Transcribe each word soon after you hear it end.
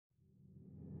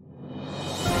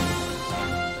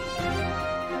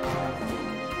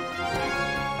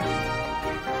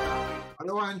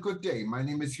and good day. My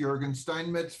name is Jürgen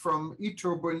Steinmetz from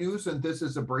eTurboNews, and this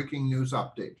is a breaking news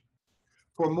update.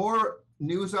 For more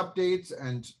news updates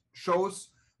and shows,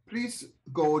 please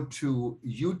go to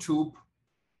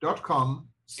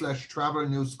youtube.com/travel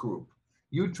news group.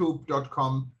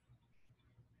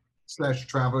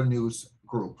 youtube.com/travel news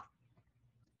group.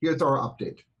 Here's our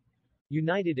update.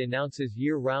 United announces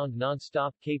year-round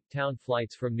non-stop Cape Town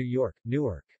flights from New York,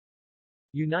 Newark.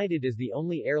 United is the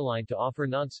only airline to offer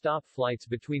non-stop flights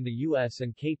between the U.S.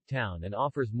 and Cape Town and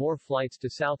offers more flights to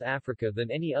South Africa than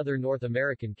any other North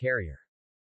American carrier.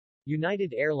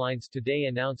 United Airlines today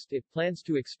announced it plans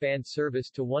to expand service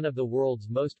to one of the world's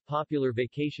most popular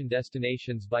vacation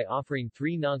destinations by offering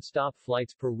 3 non-stop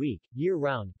flights per week,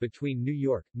 year-round, between New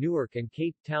York, Newark and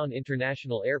Cape Town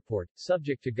International Airport,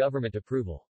 subject to government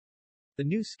approval. The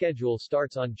new schedule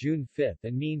starts on June 5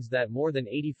 and means that more than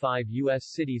 85 U.S.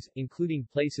 cities, including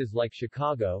places like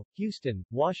Chicago, Houston,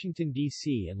 Washington,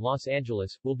 D.C. and Los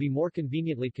Angeles, will be more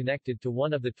conveniently connected to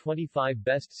one of the 25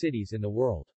 best cities in the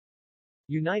world.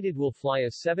 United will fly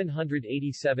a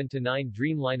 787-9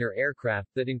 Dreamliner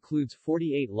aircraft that includes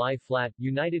 48 lie-flat,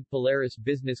 United Polaris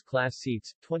Business Class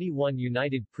seats, 21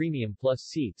 United Premium Plus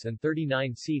seats and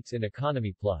 39 seats in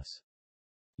Economy Plus.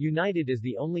 United is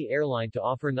the only airline to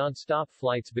offer non-stop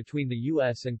flights between the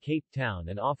U.S. and Cape Town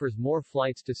and offers more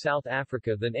flights to South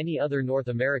Africa than any other North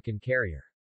American carrier.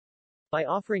 By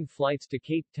offering flights to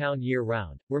Cape Town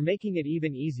year-round, we're making it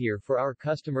even easier for our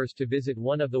customers to visit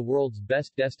one of the world's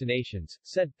best destinations,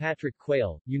 said Patrick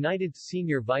Quayle, United's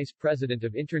Senior Vice President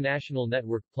of International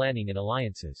Network Planning and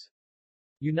Alliances.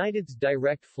 United's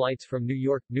direct flights from New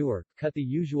York, Newark, cut the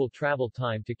usual travel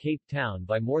time to Cape Town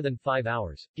by more than 5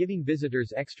 hours, giving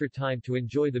visitors extra time to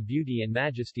enjoy the beauty and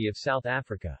majesty of South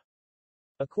Africa.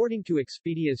 According to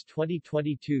Expedia's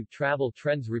 2022 Travel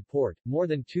Trends report, more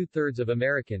than 2/3 of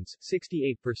Americans,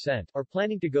 68%, are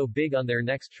planning to go big on their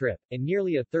next trip, and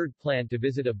nearly a third plan to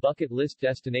visit a bucket list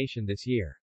destination this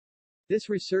year. This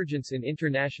resurgence in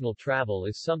international travel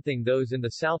is something those in the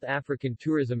South African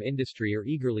tourism industry are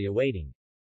eagerly awaiting.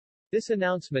 This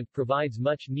announcement provides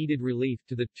much-needed relief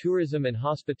to the tourism and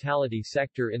hospitality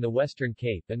sector in the Western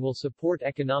Cape and will support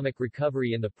economic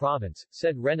recovery in the province,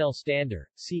 said Renel Stander,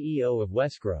 CEO of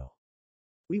Wesgro.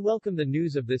 We welcome the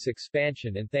news of this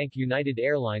expansion and thank United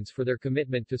Airlines for their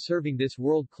commitment to serving this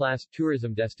world-class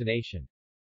tourism destination.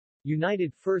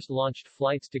 United first launched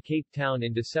flights to Cape Town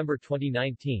in December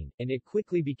 2019, and it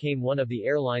quickly became one of the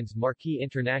airline's marquee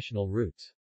international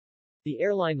routes. The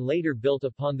airline later built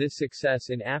upon this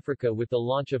success in Africa with the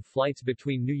launch of flights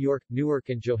between New York, Newark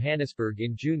and Johannesburg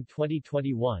in June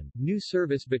 2021, new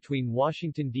service between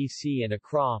Washington, D.C. and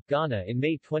Accra, Ghana in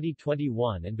May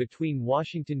 2021 and between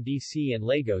Washington, D.C. and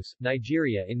Lagos,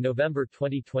 Nigeria in November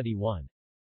 2021.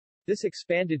 This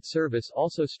expanded service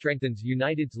also strengthens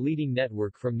United's leading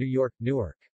network from New York,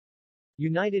 Newark.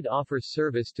 United offers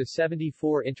service to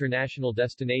 74 international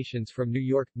destinations from New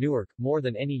York, Newark, more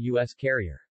than any U.S.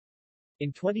 carrier.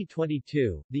 In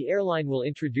 2022, the airline will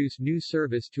introduce new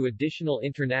service to additional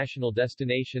international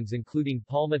destinations including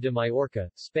Palma de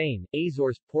Mallorca, Spain,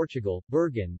 Azores, Portugal,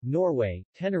 Bergen, Norway,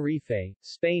 Tenerife,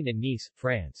 Spain and Nice,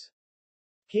 France.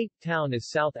 Cape Town is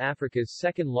South Africa's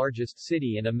second-largest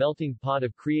city and a melting pot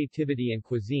of creativity and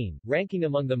cuisine, ranking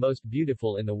among the most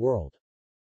beautiful in the world.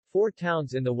 4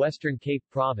 towns in the Western Cape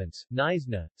Province,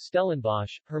 Knysna,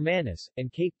 Stellenbosch, Hermanus, and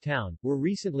Cape Town, were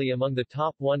recently among the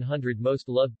top 100 most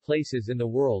loved places in the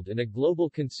world in a global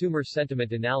consumer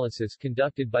sentiment analysis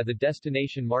conducted by the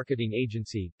destination marketing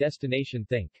agency, Destination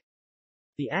Think.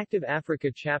 The Active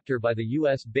Africa chapter by the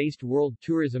U.S.-based World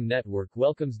Tourism Network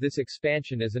welcomes this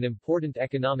expansion as an important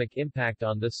economic impact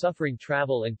on the suffering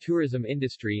travel and tourism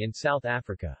industry in South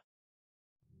Africa.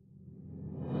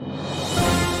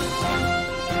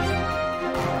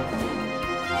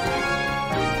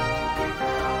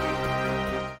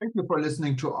 Thank you for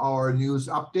listening to our news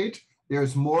update.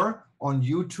 There's more on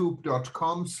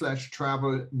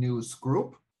youtube.com/travel news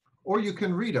group, or you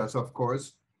can read us, of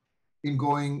course, in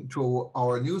going to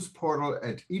our news portal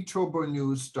at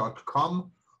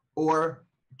eTurboNews.com or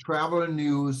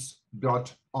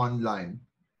travelnews.online.